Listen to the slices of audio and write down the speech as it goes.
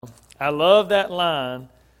I love that line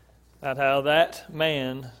about how that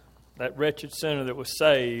man, that wretched sinner that was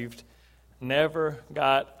saved, never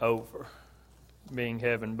got over being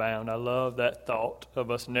heaven bound. I love that thought of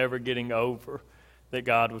us never getting over that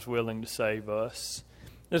God was willing to save us.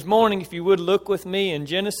 This morning, if you would look with me in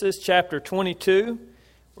Genesis chapter 22,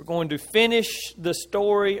 we're going to finish the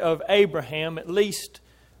story of Abraham, at least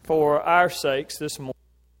for our sakes this morning.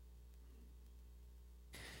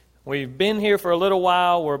 We've been here for a little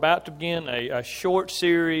while. We're about to begin a short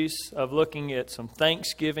series of looking at some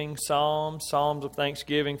Thanksgiving Psalms of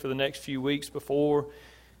Thanksgiving for the next few weeks before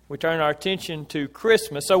we turn our attention to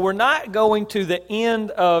Christmas. So we're not going to the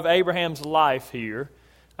end of Abraham's life here,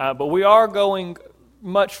 but we are going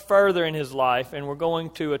much further in his life, and we're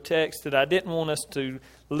going to a text that I didn't want us to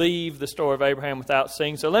leave the story of Abraham without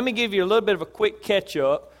seeing. So let me give you a little bit of a quick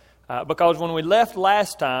catch-up, because when we left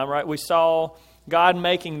last time, right, we saw God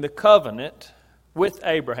making the covenant with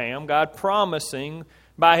Abraham, God promising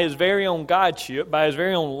by His very own Godship, by His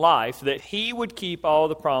very own life, that He would keep all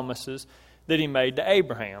the promises that He made to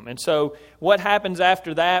Abraham. And so what happens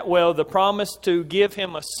after that? Well, the promise to give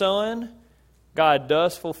him a son, God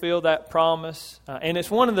does fulfill that promise. And it's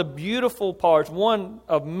one of the beautiful parts, one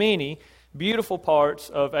of many beautiful parts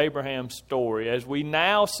of Abraham's story. As we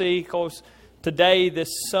now see, of course, today this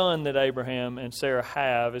son that Abraham and Sarah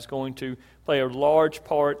have is going to play a large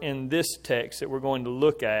part in this text that we're going to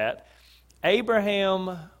look at.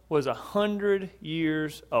 Abraham was 100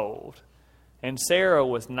 years old, and Sarah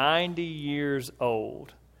was 90 years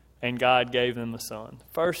old, and God gave them a son.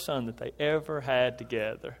 The first son that they ever had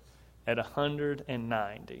together at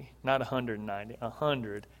 190. Not 190,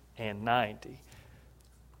 190.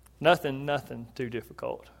 Nothing too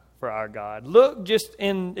difficult for our God. Look just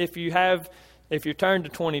in, if you turn to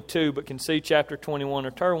 22 but can see chapter 21,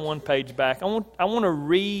 or turn one page back, I want to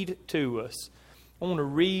read to us. I want to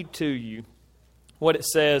read to you what it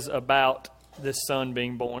says about this son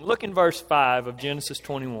being born. Look in verse 5 of Genesis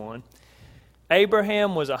 21.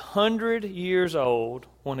 Abraham was 100 years old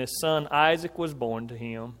when his son Isaac was born to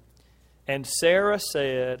him. And Sarah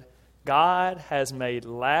said, God has made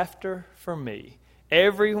laughter for me.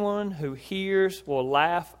 Everyone who hears will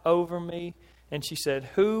laugh over me. And she said,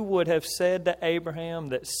 who would have said to Abraham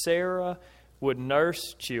that Sarah would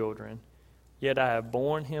nurse children? Yet I have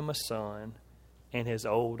borne him a son in his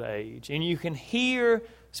old age. And you can hear,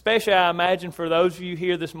 especially I imagine for those of you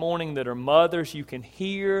here this morning that are mothers, you can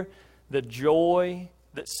hear the joy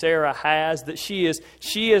that Sarah has, that she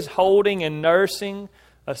is holding and nursing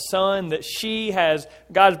a son that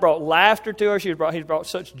God's brought laughter to her. He's brought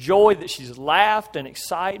such joy that she's laughed and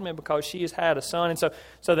excitement because she has had a son. And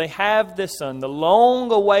so they have this son. The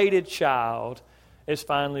long-awaited child is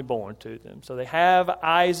finally born to them. So they have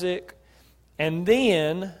Isaac. And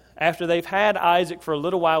then, after they've had Isaac for a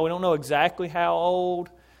little while, we don't know exactly how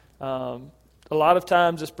old. A lot of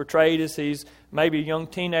times it's portrayed as he's maybe a young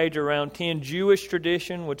teenager, around 10. Jewish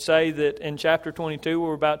tradition would say that in chapter 22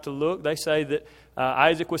 we're about to look, they say that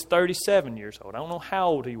Isaac was 37 years old. I don't know how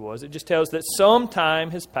old he was. It just tells that some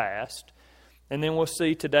time has passed. And then we'll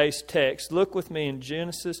see today's text. Look with me in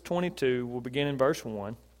Genesis 22. We'll begin in verse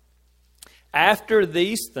 1. After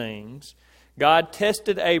these things, God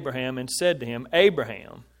tested Abraham and said to him,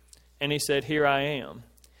 Abraham. And he said, here I am.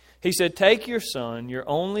 He said, take your son, your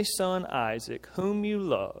only son Isaac, whom you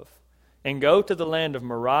love, and go to the land of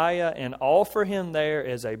Moriah and offer him there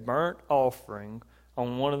as a burnt offering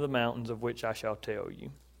on one of the mountains of which I shall tell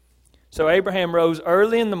you. So Abraham rose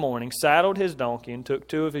early in the morning, saddled his donkey, and took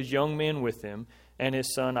 2 of his young men with him and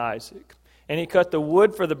his son Isaac. And he cut the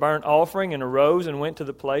wood for the burnt offering and arose and went to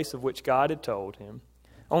the place of which God had told him.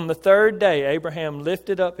 On the 3rd day Abraham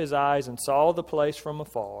lifted up his eyes and saw the place from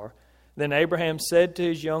afar. Then Abraham said to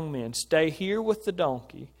his young men, stay here with the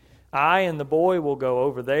donkey. I and the boy will go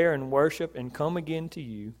over there and worship and come again to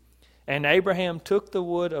you. And Abraham took the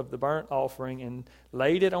wood of the burnt offering and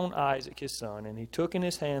laid it on Isaac his son. And he took in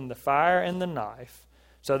his hand the fire and the knife.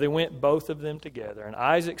 So they went both of them together. And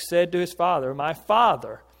Isaac said to his father, my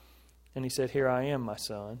father. And he said, here I am, my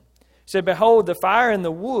son. He said, behold, the fire and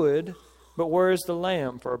the wood, but where is the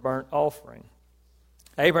lamb for a burnt offering?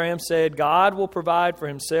 Abraham said, God will provide for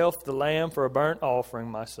himself the lamb for a burnt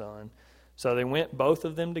offering, my son. So they went both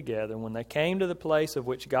of them together. When they came to the place of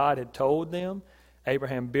which God had told them,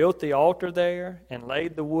 Abraham built the altar there and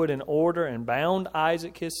laid the wood in order and bound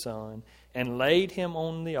Isaac his son and laid him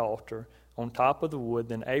on the altar on top of the wood.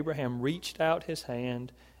 Then Abraham reached out his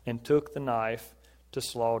hand and took the knife to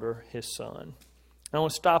slaughter his son. I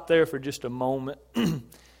want to stop there for just a moment.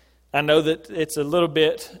 I know that it's a little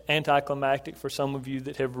bit anticlimactic for some of you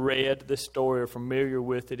that have read this story or familiar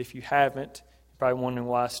with it. If you haven't, Probably wondering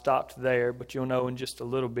why I stopped there, but you'll know in just a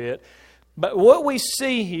little bit. But what we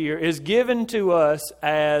see here is given to us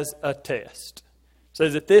as a test. It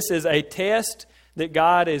says that this is a test that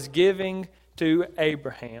God is giving to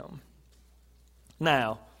Abraham.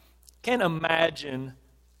 Now, can't imagine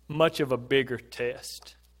much of a bigger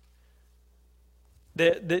test.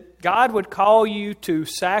 That God would call you to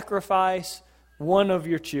sacrifice one of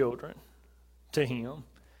your children to Him.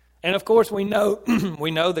 And of course we know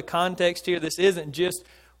the context here. This isn't just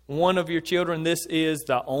one of your children. This is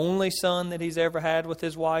the only son that He's ever had with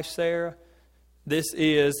His wife Sarah. This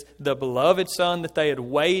is the beloved son that they had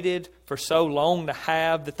waited for so long to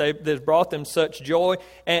have, that brought them such joy.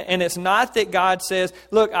 And it's not that God says,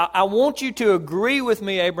 look, I want you to agree with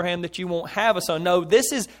me, Abraham, that you won't have a son. No,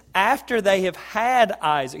 this is after they have had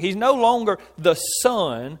Isaac. He's no longer the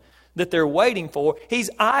son that they're waiting for. He's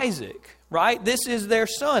Isaac, right? This is their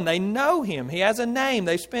son. They know him. He has a name.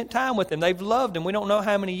 They've spent time with him. They've loved him. We don't know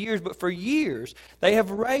how many years, but for years they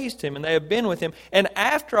have raised him and they have been with him. And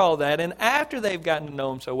after all that, and after they've gotten to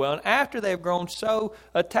know him so well, and after they've grown so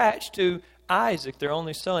attached to Isaac, their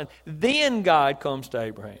only son, then God comes to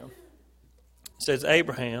Abraham. Says,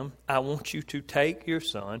 Abraham, I want you to take your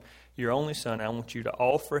son, your only son, I want you to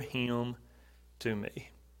offer him to me.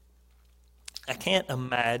 I can't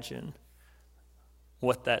imagine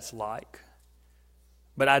what that's like.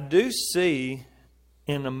 But I do see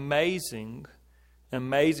an amazing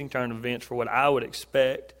turn of events for what I would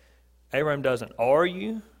expect. Abraham doesn't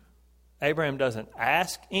argue. Abraham doesn't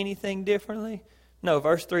ask anything differently. No,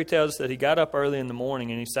 verse 3 tells us that he got up early in the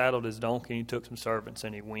morning and he saddled his donkey and he took some servants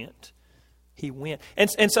and he went. He went.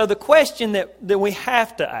 And so the question that we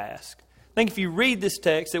have to ask, I think if you read this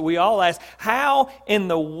text that we all ask, how in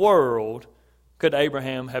the world could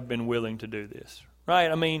Abraham have been willing to do this? Right?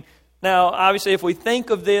 I mean, now, obviously, if we think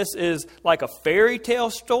of this as like a fairy tale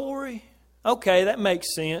story, okay, that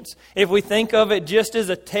makes sense. If we think of it just as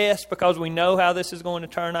a test because we know how this is going to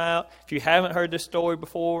turn out, if you haven't heard this story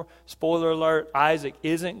before, spoiler alert, Isaac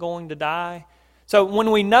isn't going to die. So when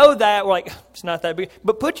we know that, we're like, it's not that big.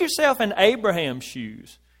 But put yourself in Abraham's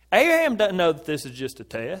shoes. Abraham doesn't know that this is just a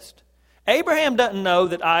test. Abraham doesn't know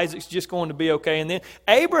that Isaac's just going to be okay. And then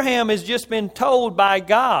Abraham has just been told by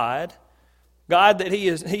God that he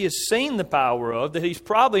has seen the power of, that he's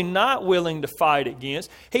probably not willing to fight against.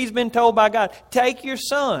 He's been told by God, take your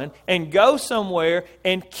son and go somewhere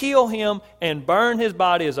and kill him and burn his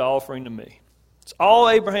body as an offering to me. It's all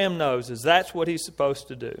Abraham knows is that's what he's supposed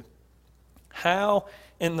to do. How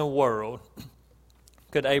in the world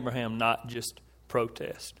could Abraham not just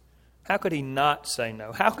protest? How could he not say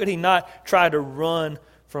no? How could he not try to run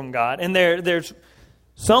from God? And there's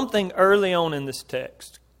something early on in this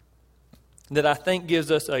text that I think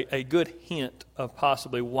gives us a good hint of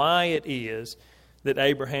possibly why it is that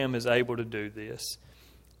Abraham is able to do this.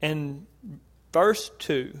 And verse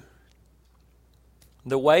 2,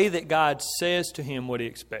 the way that God says to him what he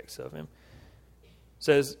expects of him,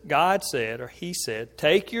 says, God said, or he said,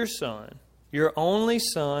 take your son, your only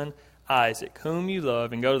son, Isaac, whom you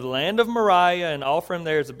love, and go to the land of Moriah and offer him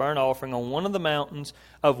there as a burnt offering on one of the mountains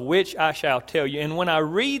of which I shall tell you. And when I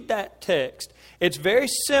read that text, it's very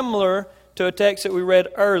similar to a text that we read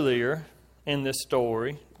earlier in this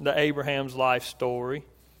story, the Abraham's life story.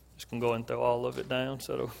 Just going to go and throw all of it down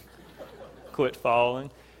so it'll quit falling.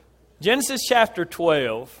 Genesis chapter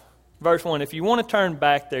 12, verse 1. If you want to turn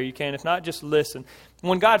back there, you can. If not, just listen.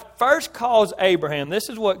 When God first calls Abraham, this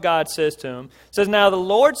is what God says to him. It says, now the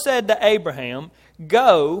Lord said to Abraham,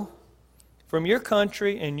 go from your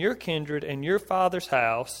country and your kindred and your father's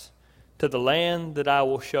house to the land that I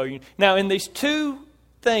will show you. Now, in these two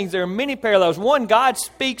things, there are many parallels. One, God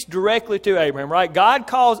speaks directly to Abraham, right? God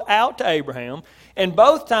calls out to Abraham. And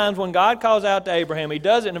both times when God calls out to Abraham, he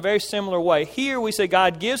does it in a very similar way. Here we see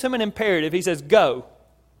God gives him an imperative. He says, go.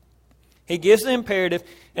 He gives the imperative,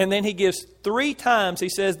 and then he gives 3 times he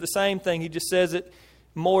says the same thing. He just says it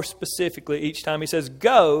more specifically each time. He says,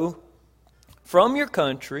 go from your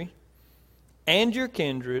country and your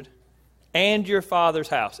kindred and your father's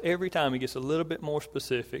house. Every time he gets a little bit more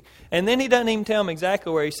specific. And then he doesn't even tell him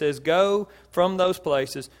exactly where. He says, go from those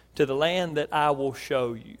places to the land that I will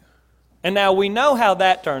show you. And now we know how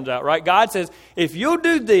that turns out, right? God says, if you'll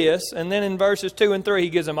do this, and then in verses 2 and 3,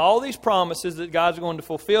 he gives him all these promises that God's going to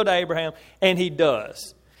fulfill to Abraham, and he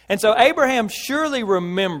does. And so Abraham surely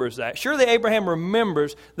remembers that. Surely Abraham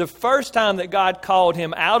remembers the first time that God called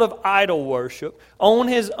him out of idol worship, on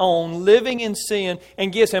his own, living in sin,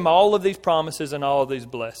 and gives him all of these promises and all of these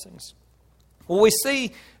blessings. Well, we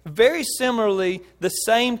see very similarly the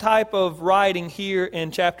same type of writing here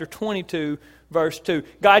in chapter 22, verse 2.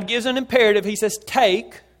 God gives an imperative. He says,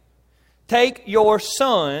 take take your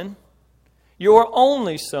son, your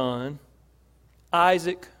only son,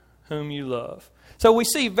 Isaac, whom you love. So we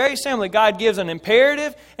see very similarly, God gives an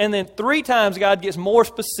imperative, and then 3 times God gets more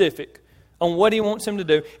specific on what He wants him to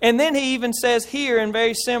do. And then He even says here in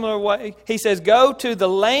very similar way, He says, go to the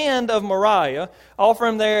land of Moriah, offer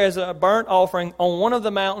him there as a burnt offering on one of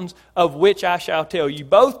the mountains of which I shall tell you.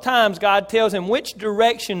 Both times God tells him which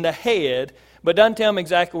direction to head, but doesn't tell him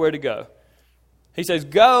exactly where to go. He says,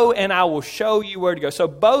 go and I will show you where to go. So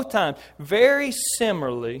both times, very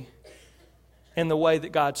similarly in the way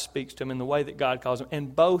that God speaks to him, in the way that God calls him.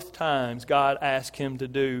 And both times God asks him to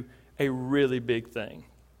do a really big thing.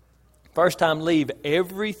 First time, leave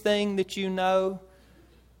everything that you know,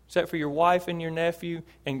 except for your wife and your nephew,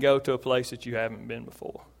 and go to a place that you haven't been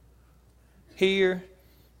before. Here,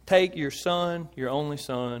 take your son, your only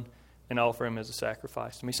son, and offer him as a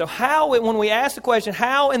sacrifice to me. So when we ask the question,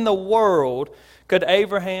 how in the world could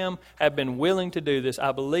Abraham have been willing to do this?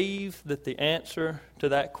 I believe that the answer to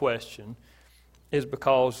that question is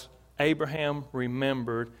because Abraham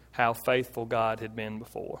remembered how faithful God had been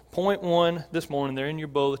before. Point 1 this morning, they're in your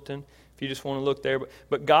bulletin if you just want to look there.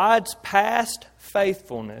 But God's past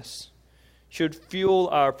faithfulness should fuel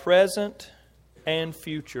our present and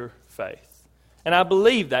future faith. And I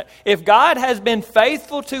believe that. If God has been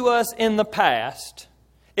faithful to us in the past,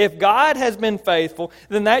 if God has been faithful,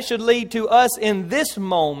 then that should lead to us in this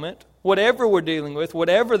moment, whatever we're dealing with,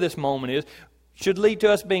 whatever this moment is, should lead to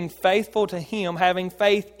us being faithful to Him, having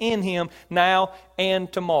faith in Him now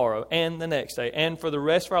and tomorrow and the next day. And for the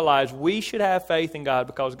rest of our lives, we should have faith in God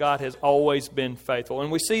because God has always been faithful.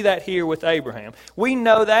 And we see that here with Abraham. We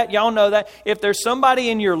know that. Y'all know that. If there's somebody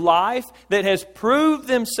in your life that has proved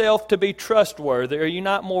themselves to be trustworthy, are you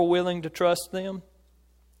not more willing to trust them?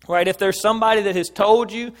 Right? If there's somebody that has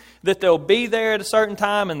told you that they'll be there at a certain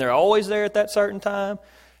time and they're always there at that certain time,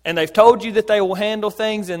 and they've told you that they will handle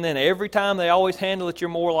things, and then every time they always handle it, you're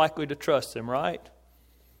more likely to trust them, right?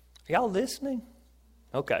 Are y'all listening?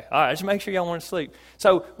 Okay, all right, just make sure y'all want to sleep.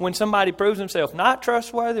 So when somebody proves themselves not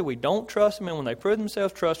trustworthy, we don't trust them, and when they prove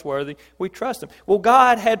themselves trustworthy, we trust them. Well,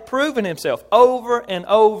 God had proven Himself over and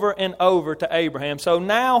over and over to Abraham. So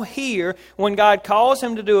now here, when God calls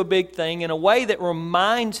him to do a big thing in a way that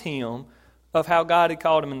reminds him of how God had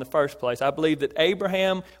called him in the first place, I believe that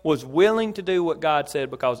Abraham was willing to do what God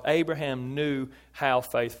said because Abraham knew how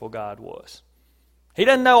faithful God was. He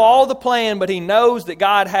doesn't know all the plan, but he knows that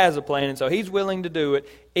God has a plan, and so he's willing to do it,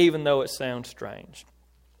 even though it sounds strange.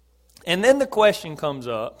 And then the question comes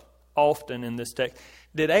up often in this text,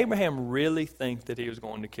 did Abraham really think that he was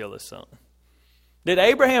going to kill his son? Did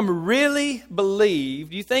Abraham really believe,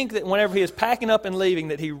 do you think that whenever he was packing up and leaving,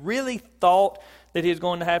 that he really thought that he was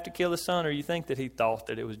going to have to kill his son, or you think that he thought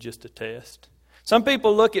that it was just a test? Some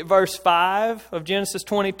people look at verse 5 of Genesis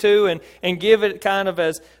 22 and give it kind of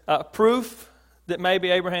as proof that maybe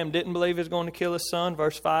Abraham didn't believe he was going to kill his son.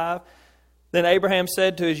 Verse 5, then Abraham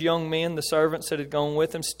said to his young men, the servants that had gone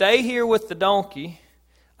with him, stay here with the donkey.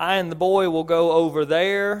 I and the boy will go over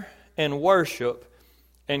there and worship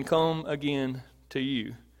and come again to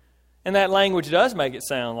you. And that language does make it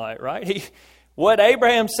sound like, right? What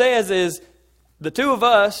Abraham says is, the two of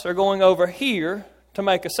us are going over here to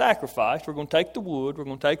make a sacrifice. We're going to take the wood. We're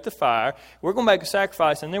going to take the fire. We're going to make a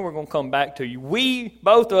sacrifice, and then we're going to come back to you.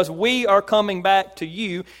 Both of us, we are coming back to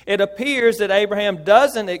you. It appears that Abraham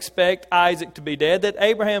doesn't expect Isaac to be dead, that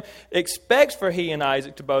Abraham expects for he and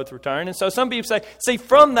Isaac to both return. And so some people say, see,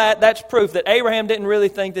 from that's proof that Abraham didn't really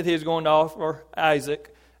think that he was going to offer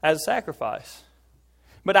Isaac as a sacrifice.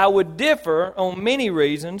 But I would differ on many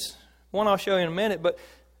reasons. One I'll show you in a minute, but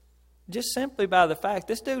just simply by the fact,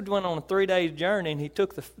 this dude went on a 3-day journey and he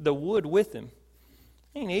took the wood with him.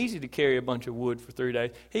 It ain't easy to carry a bunch of wood for 3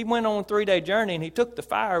 days. He went on a 3-day journey and he took the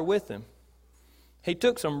fire with him. He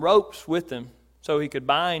took some ropes with him so he could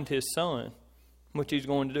bind his son, which he's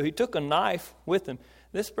going to do. He took a knife with him.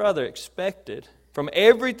 This brother expected, from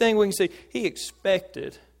everything we can see, he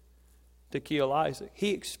expected to kill Isaac. He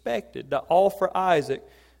expected to offer Isaac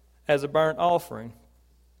as a burnt offering.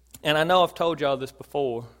 And I know I've told y'all this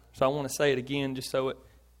before, so I want to say it again just so it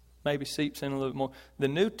maybe seeps in a little more. The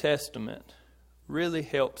New Testament really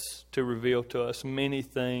helps to reveal to us many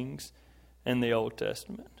things in the Old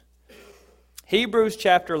Testament. Hebrews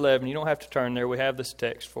chapter 11, you don't have to turn there, we have this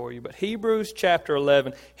text for you, but Hebrews chapter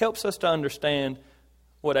 11 helps us to understand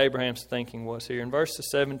what Abraham's thinking was here. In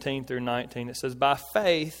verses 17 through 19, it says, by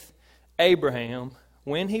faith, Abraham,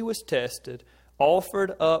 when he was tested,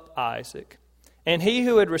 offered up Isaac. And he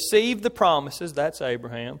who had received the promises, that's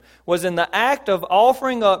Abraham, was in the act of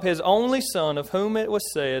offering up his only son, of whom it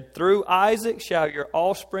was said, through Isaac shall your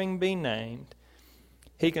offspring be named.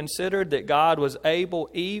 he considered that God was able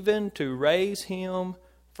even to raise him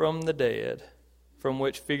from the dead, from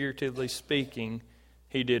which, figuratively speaking,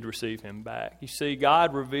 he did receive him back. You see,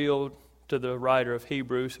 God revealed to the writer of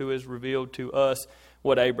Hebrews, who has revealed to us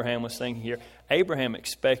what Abraham was thinking here. Abraham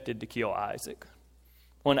expected to kill Isaac.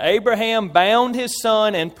 When Abraham bound his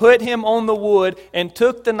son and put him on the wood and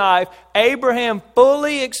took the knife, Abraham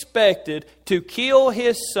fully expected to kill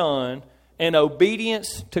his son in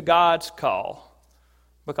obedience to God's call.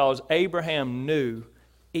 Because Abraham knew,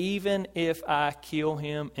 even if I kill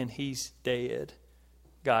him and he's dead,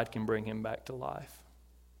 God can bring him back to life.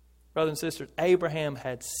 Brothers and sisters, Abraham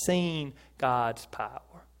had seen God's power.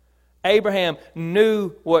 Abraham knew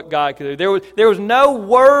what God could do. There was no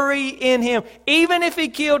worry in him. Even if he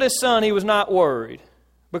killed his son, he was not worried,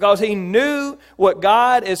 because he knew what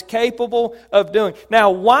God is capable of doing. Now,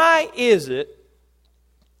 why is it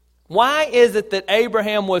that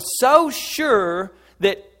Abraham was so sure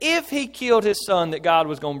that if he killed his son, that God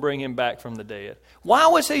was going to bring him back from the dead? Why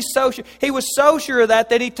was he so sure? He was so sure of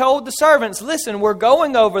that he told the servants, listen, we're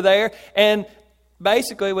going over there, and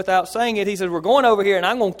basically, without saying it, he says, we're going over here and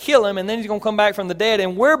I'm going to kill him, and then he's going to come back from the dead,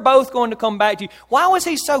 and we're both going to come back to you. Why was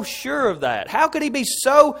he so sure of that? How could he be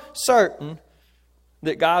so certain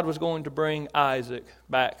that God was going to bring Isaac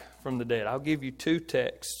back from the dead? I'll give you two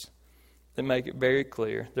texts that make it very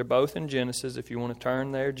clear. They're both in Genesis, if you want to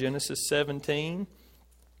turn there. Genesis 17.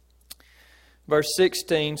 Verse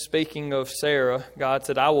 16, speaking of Sarah, God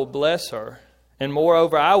said, I will bless her, and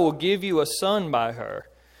moreover, I will give you a son by her.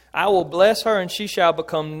 I will bless her, and she shall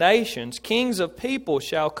become nations. Kings of people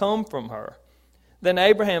shall come from her. Then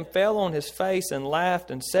Abraham fell on his face and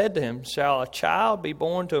laughed and said to him, shall a child be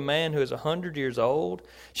born to a man who is 100 years old?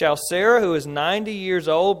 Shall Sarah, who is 90 years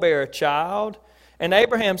old, bear a child? And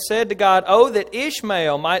Abraham said to God, oh, that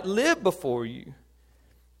Ishmael might live before you.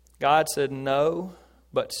 God said, no,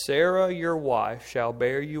 but Sarah your wife shall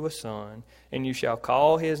bear you a son, and you shall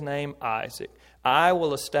call his name Isaac. I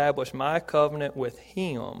will establish my covenant with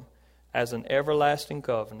him as an everlasting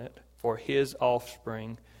covenant for his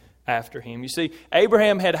offspring after him. You see,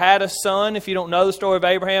 Abraham had a son. If you don't know the story of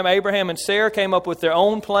Abraham and Sarah came up with their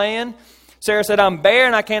own plan. Sarah said, I'm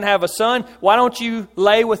barren, I can't have a son. Why don't you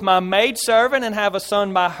lay with my maidservant and have a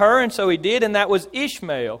son by her? And so he did, and that was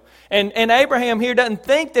Ishmael. And Abraham here doesn't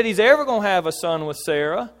think that he's ever going to have a son with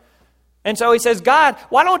Sarah. And so he says, God,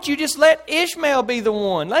 why don't you just let Ishmael be the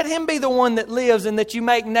one? Let him be the one that lives and that you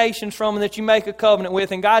make nations from and that you make a covenant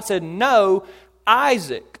with. And God said, no,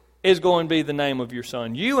 Isaac is going to be the name of your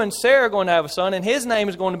son. You and Sarah are going to have a son, and his name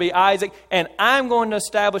is going to be Isaac, and I'm going to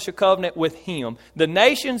establish a covenant with him. The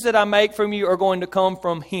nations that I make from you are going to come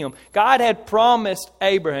from him. God had promised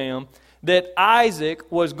Abraham that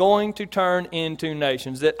Isaac was going to turn into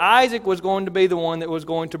nations, that Isaac was going to be the one that was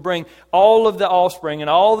going to bring all of the offspring and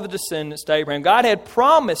all of the descendants to Abraham. God had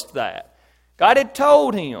promised that. God had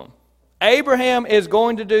told him, Abraham is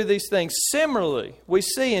going to do these things. Similarly, we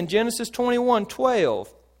see in Genesis 21:12,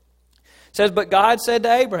 it says, but God said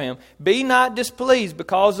to Abraham, be not displeased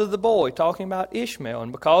because of the boy, talking about Ishmael,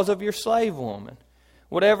 and because of your slave woman.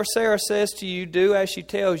 Whatever Sarah says to you, do as she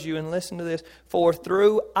tells you, and listen to this. For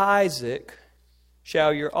through Isaac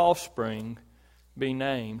shall your offspring be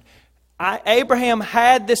named. Abraham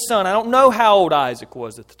had this son. I don't know how old Isaac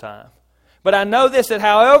was at the time. But I know this, that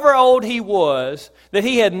however old he was, that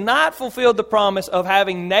he had not fulfilled the promise of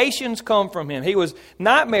having nations come from him. He was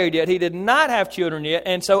not married yet. He did not have children yet.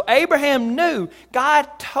 And so Abraham knew, God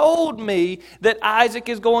told me that Isaac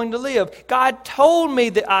is going to live. God told me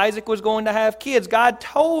that Isaac was going to have kids. God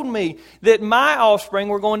told me that my offspring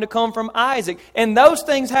were going to come from Isaac. And those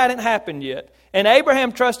things hadn't happened yet. And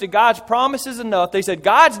Abraham trusted God's promises enough. They said,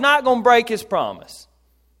 God's not going to break his promise.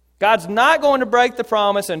 God's not going to break the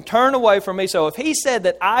promise and turn away from me. So if he said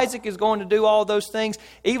that Isaac is going to do all those things,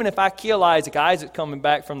 even if I kill Isaac, Isaac's coming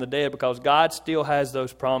back from the dead, because God still has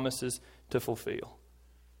those promises to fulfill.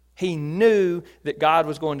 He knew that God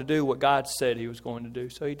was going to do what God said he was going to do,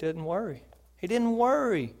 so he didn't worry. He didn't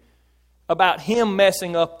worry about him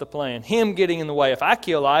messing up the plan, him getting in the way. If I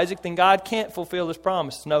kill Isaac, then God can't fulfill his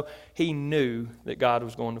promises. No, he knew that God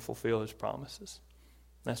was going to fulfill his promises.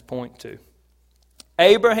 That's point 2.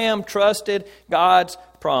 Abraham trusted God's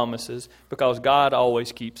promises because God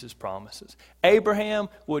always keeps his promises. Abraham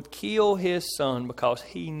would kill his son because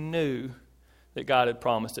he knew that God had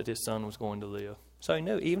promised that his son was going to live. So he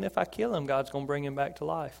knew, even if I kill him, God's going to bring him back to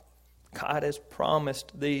life. God has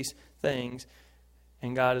promised these things,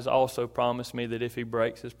 and God has also promised me that if he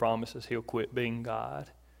breaks his promises, he'll quit being God.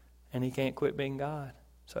 And he can't quit being God.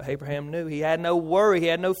 So Abraham knew. He had no worry. He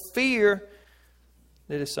had no fear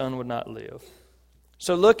that his son would not live.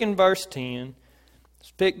 So look in verse 10. Let's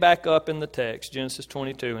pick back up in the text, Genesis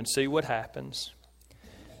 22, and see what happens.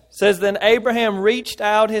 It says, Then Abraham reached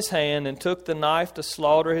out his hand and took the knife to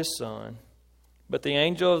slaughter his son. But the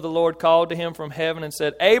angel of the Lord called to him from heaven and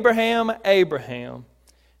said, Abraham, Abraham.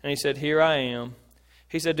 And he said, Here I am.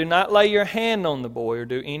 He said, Do not lay your hand on the boy or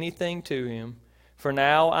do anything to him, for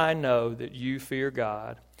now I know that you fear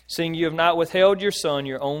God, seeing you have not withheld your son,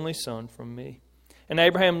 your only son, from me. And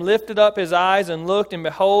Abraham lifted up his eyes and looked, and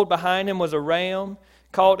behold, behind him was a ram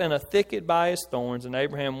caught in a thicket by his thorns. And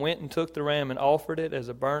Abraham went and took the ram and offered it as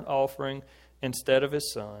a burnt offering instead of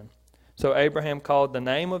his son. So Abraham called the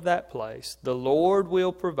name of that place, The Lord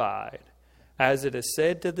will provide. As it is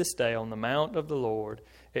said to this day, on the mount of the Lord,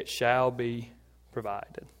 it shall be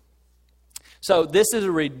provided. So this is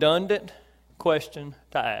a redundant question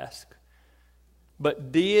to ask.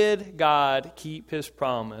 But did God keep his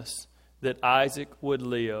promise that Isaac would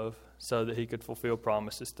live so that he could fulfill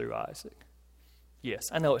promises through Isaac?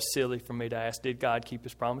 Yes, I know it's silly for me to ask, did God keep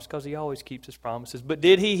his promise? Because he always keeps his promises. But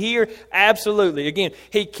did he hear? Absolutely. Again,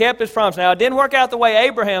 he kept his promise. Now, it didn't work out the way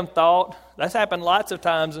Abraham thought. That's happened lots of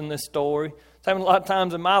times in this story. It's happened a lot of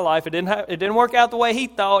times in my life. It didn't work out the way he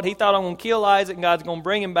thought. He thought, I'm going to kill Isaac and God's going to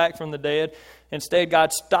bring him back from the dead. Instead,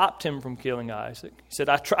 God stopped him from killing Isaac. He said,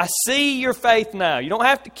 I see your faith now. You don't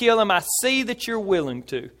have to kill him. I see that you're willing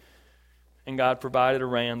to. And God provided a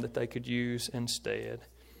ram that they could use instead.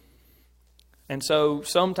 And so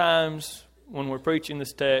sometimes when we're preaching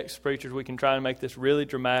this text, preachers, we can try to make this really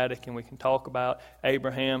dramatic, and we can talk about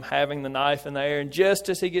Abraham having the knife in the air, and just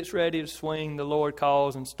as he gets ready to swing, the Lord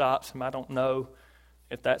calls and stops him. I don't know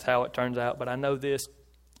if that's how it turns out, but I know this.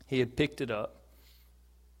 He had picked it up.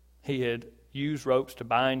 He had used ropes to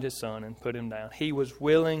bind his son and put him down. He was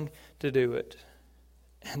willing to do it.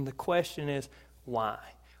 And the question is, why?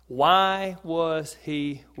 Why was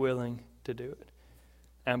he willing to do it?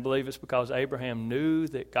 And I believe it's because Abraham knew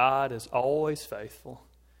that God is always faithful,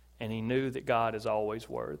 and he knew that God is always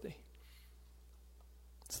worthy.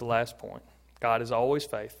 It's the last point. God is always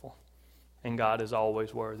faithful, and God is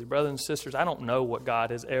always worthy. Brothers and sisters, I don't know what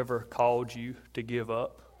God has ever called you to give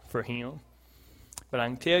up for him, but I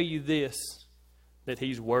can tell you this, that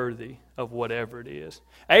he's worthy of whatever it is.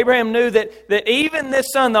 Abraham knew that even this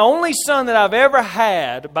son, the only son that I've ever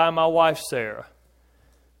had by my wife Sarah,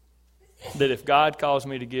 that if God calls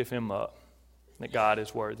me to give him up, that God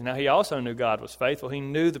is worthy. Now, he also knew God was faithful. He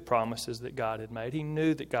knew the promises that God had made. He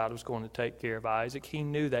knew that God was going to take care of Isaac. He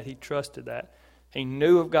knew that. He trusted that. He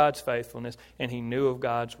knew of God's faithfulness, and he knew of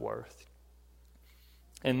God's worth.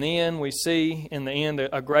 And then we see in the end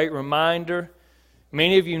a great reminder.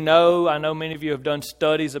 Many of you know, I know many of you have done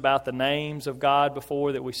studies about the names of God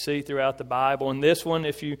before that we see throughout the Bible. And this one,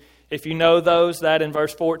 if you know those, that in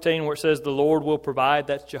verse 14 where it says the Lord will provide,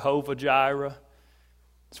 that's Jehovah Jireh.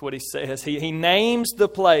 That's what he says. He names the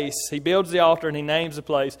place. He builds the altar and he names the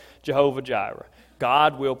place Jehovah Jireh.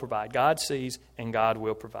 God will provide. God sees and God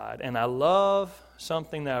will provide. And I love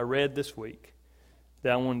something that I read this week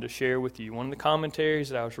that I wanted to share with you. One of the commentaries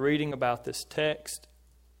that I was reading about this text,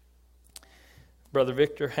 Brother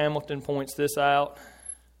Victor Hamilton points this out.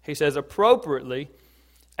 He says, appropriately,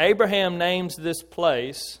 Abraham names this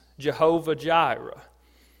place Jehovah Jireh.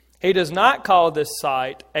 He does not call this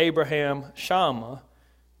site Abraham Shammah,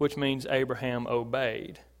 which means Abraham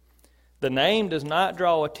obeyed. The name does not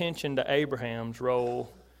draw attention to Abraham's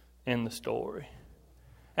role in the story.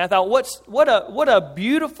 And I thought, what a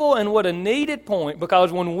beautiful and what a needed point,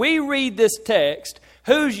 because when we read this text,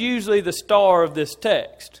 who's usually the star of this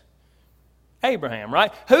text? Abraham,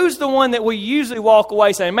 right? Who's the one that we usually walk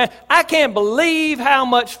away saying, man, I can't believe how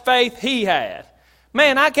much faith he had.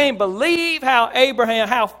 Man, I can't believe how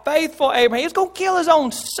faithful Abraham, he's going to kill his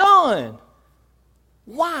own son.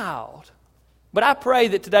 Wild. But I pray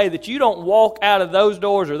that today that you don't walk out of those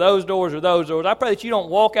doors or those doors or those doors. I pray that you don't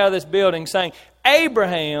walk out of this building saying,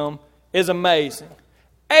 Abraham is amazing.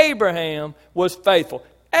 Abraham was faithful.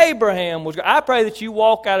 Abraham was. I pray that you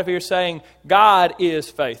walk out of here saying, God is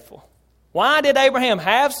faithful. Why did Abraham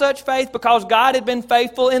have such faith? Because God had been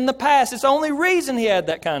faithful in the past. It's the only reason he had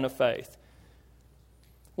that kind of faith.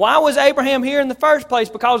 Why was Abraham here in the first place?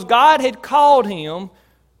 Because God had called him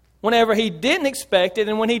whenever he didn't expect it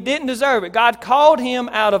and when he didn't deserve it. God called him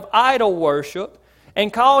out of idol worship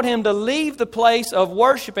and called him to leave the place of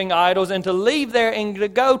worshiping idols and to leave there and to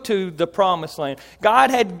go to the promised land.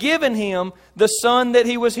 God had given him the son that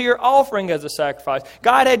he was here offering as a sacrifice.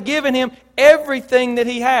 God had given him everything that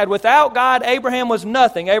he had. Without God, Abraham was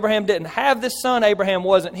nothing. Abraham didn't have this son. Abraham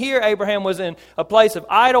wasn't here. Abraham was in a place of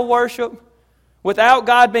idol worship. Without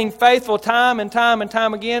God being faithful time and time and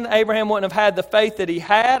time again, Abraham wouldn't have had the faith that he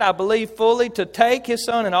had, I believe fully, to take his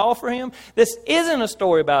son and offer him. This isn't a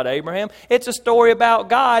story about Abraham. It's a story about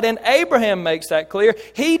God, and Abraham makes that clear.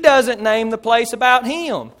 He doesn't name the place about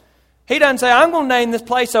him. He doesn't say, I'm going to name this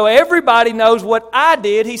place so everybody knows what I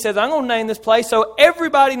did. He says, I'm going to name this place so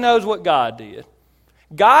everybody knows what God did.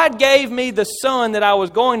 God gave me the son that I was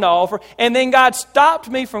going to offer, and then God stopped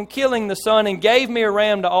me from killing the son and gave me a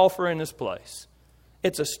ram to offer in his place.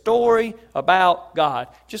 It's a story about God,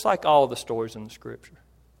 just like all the stories in the Scripture.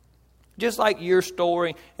 Just like your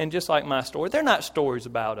story and just like my story. They're not stories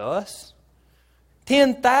about us.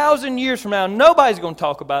 10,000 years from now, nobody's going to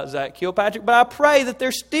talk about Zach Kilpatrick, but I pray that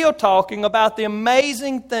they're still talking about the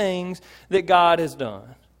amazing things that God has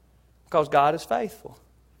done. Because God is faithful.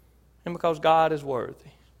 And because God is worthy.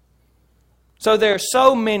 So there are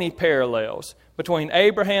so many parallels between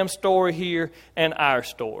Abraham's story here and our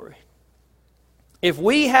story. If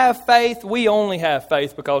we have faith, we only have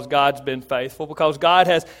faith because God's been faithful, because God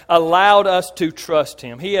has allowed us to trust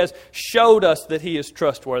Him. He has showed us that He is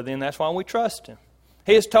trustworthy, and that's why we trust Him.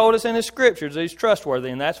 He has told us in His Scriptures that He's trustworthy,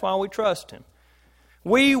 and that's why we trust Him.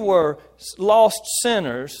 We were lost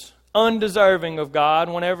sinners, undeserving of God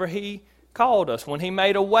whenever He called us, when He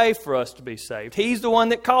made a way for us to be saved. He's the one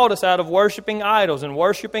that called us out of worshiping idols and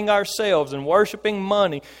worshiping ourselves and worshiping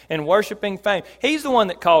money and worshiping fame. He's the one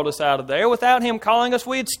that called us out of there. Without Him calling us,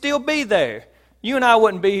 we'd still be there. You and I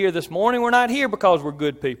wouldn't be here this morning. We're not here because we're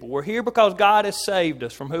good people. We're here because God has saved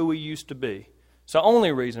us from who we used to be. It's the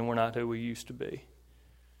only reason we're not who we used to be.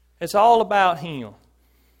 It's all about Him.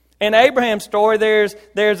 In Abraham's story, there's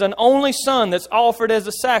an only son that's offered as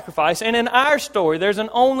a sacrifice. And in our story, there's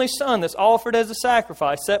an only son that's offered as a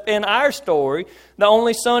sacrifice. Except in our story, the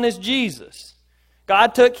only son is Jesus.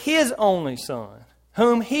 God took His only son,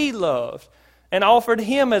 whom He loved, and offered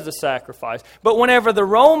Him as a sacrifice. But whenever the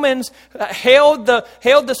Romans held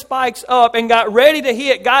the spikes up and got ready to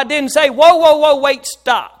hit, God didn't say, whoa, wait,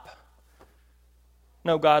 stop.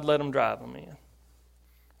 No, God let them drive Him in.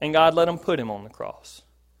 And God let them put Him on the cross.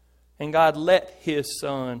 And God let His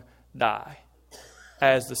Son die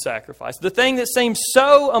as the sacrifice. The thing that seems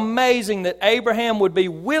so amazing that Abraham would be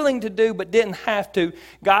willing to do but didn't have to,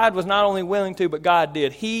 God was not only willing to, but God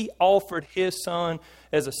did. He offered His Son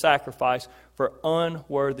as a sacrifice for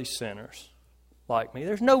unworthy sinners like me.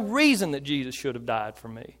 There's no reason that Jesus should have died for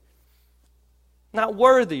me. Not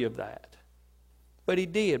worthy of that. But He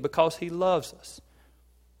did because He loves us.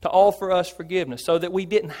 To offer us forgiveness so that we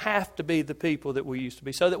didn't have to be the people that we used to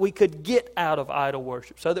be, so that we could get out of idol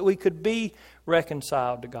worship, so that we could be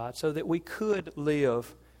reconciled to God, so that we could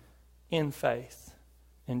live in faith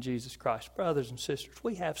in Jesus Christ. Brothers and sisters,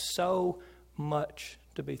 we have so much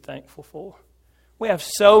to be thankful for. We have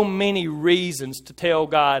so many reasons to tell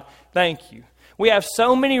God, thank you. We have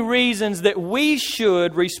so many reasons that we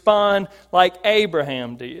should respond like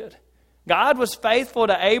Abraham did. God was faithful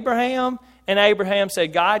to Abraham, and Abraham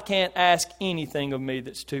said, God can't ask anything of me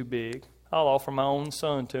that's too big. I'll offer my own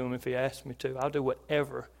son to Him if He asks me to. I'll do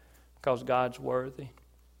whatever because God's worthy.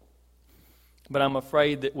 But I'm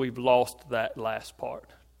afraid that we've lost that last part.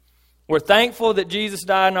 We're thankful that Jesus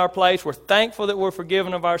died in our place. We're thankful that we're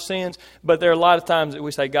forgiven of our sins. But there are a lot of times that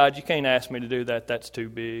we say, God, you can't ask me to do that. That's too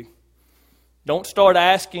big. Don't start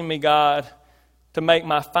asking me, God, to make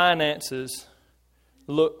my finances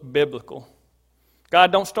look biblical.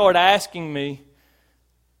 God, don't start asking me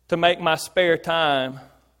to make my spare time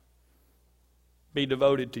be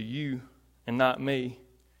devoted to You and not me.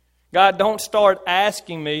 God, don't start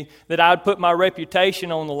asking me that I'd put my reputation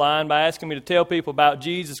on the line by asking me to tell people about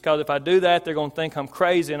Jesus, because if I do that, they're going to think I'm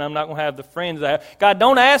crazy and I'm not going to have the friends I have. God,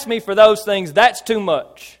 don't ask me for those things. That's too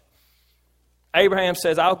much. Abraham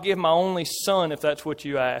says, I'll give my only son if that's what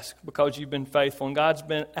you ask, because you've been faithful. And God's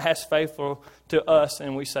been as faithful to us.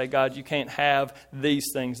 And we say, God, you can't have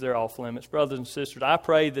these things. They're off limits. Brothers and sisters, I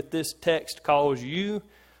pray that this text calls you,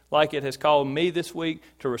 like it has called me this week,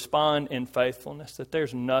 to respond in faithfulness. That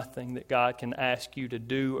there's nothing that God can ask you to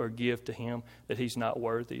do or give to Him that He's not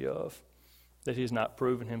worthy of. That He's not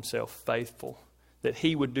proven Himself faithful. That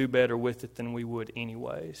He would do better with it than we would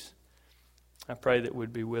anyways. I pray that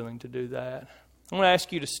we'd be willing to do that. I'm going to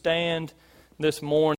ask you to stand this morning.